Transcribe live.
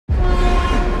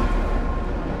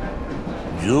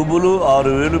జూబులు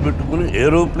 6,000 పెట్టుకుని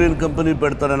aeroplane company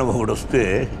పెడతానని ఒకడు వస్తే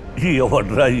ఈ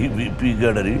ఎవడ్రా ఈ విపి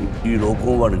గడని ఈ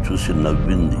లోకం వాడిని చూసి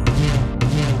నవ్వింది.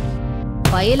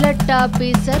 Pilot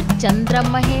officer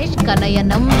Chandra Mahesh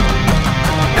కనయనం.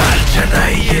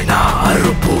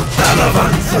 అరుపు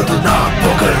తలవంచదు నా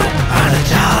పొగరు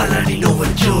అణచాలని నువ్వు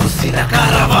చూసిన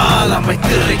కరవాలమై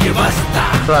తిరిగి వస్తా.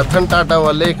 రతన్ టాటా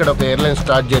వల్లే ఇక్కడ ఒక ఎయిర్లైన్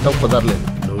స్టార్ట్ చేయడం కుదరలేదు.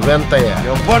 నువ్వెంతయ్యా?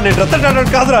 నేను రతన్ టాటా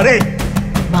కాదురా రే.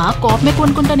 బాగా కోపం ఎక్కువ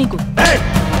అనుకుంటా నీకు.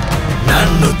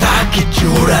 నన్ను తాకి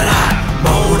చూడరా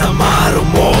మౌన మారు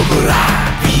మోగురా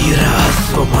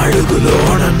వీరాస్వం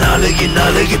అడుగులోన నలిగి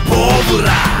నలిగి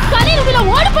పోగురా. కానీ నువ్వు ఇలా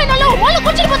ఓడిపోయిన వాళ్ళు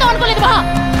కూర్చునిపోతావు అనుకోలేదు బా.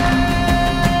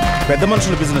 పెద్ద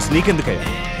మనుషుల బిజినెస్ నీకెందుకయ్యా?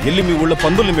 వెళ్ళి మీ ఊళ్ళో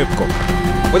పందుల్ని మేపుకో.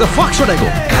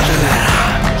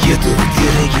 ఎదురు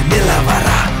తిరిగి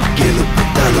నిలవరా గెలుపు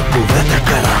తలుపు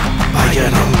వెతకరా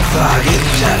భజనం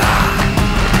సాగించరా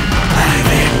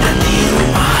అరవేట నీరు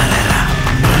మారరా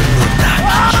నన్ను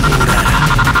తాకి చూడరా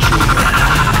చూడరా.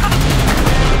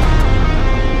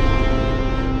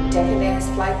 Jacki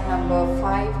flight number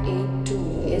 582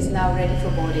 is now ready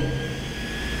for boarding.